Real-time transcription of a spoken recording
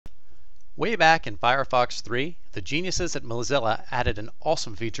Way back in Firefox 3, the geniuses at Mozilla added an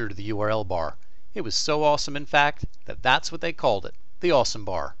awesome feature to the URL bar. It was so awesome, in fact, that that's what they called it, the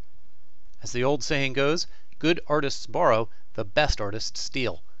AwesomeBar. As the old saying goes, good artists borrow, the best artists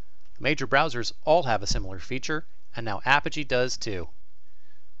steal. The major browsers all have a similar feature, and now Apogee does too.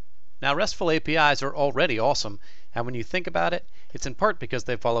 Now, RESTful APIs are already awesome, and when you think about it, it's in part because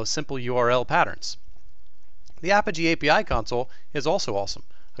they follow simple URL patterns. The Apogee API console is also awesome,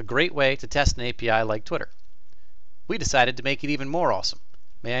 a great way to test an API like Twitter. We decided to make it even more awesome.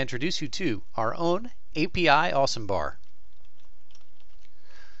 May I introduce you to our own API AwesomeBar.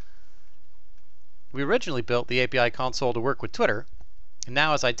 We originally built the API console to work with Twitter, and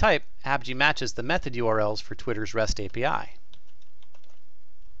now as I type, Apogee matches the method URLs for Twitter's REST API.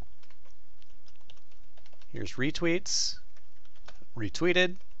 Here's retweets,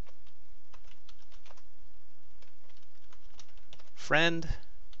 retweeted, friend,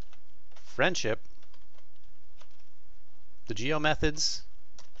 friendship, the geo methods,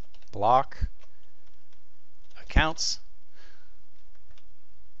 block, accounts.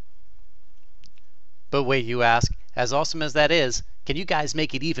 But wait, you ask, as awesome as that is, can you guys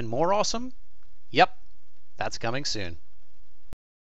make it even more awesome? Yep, that's coming soon.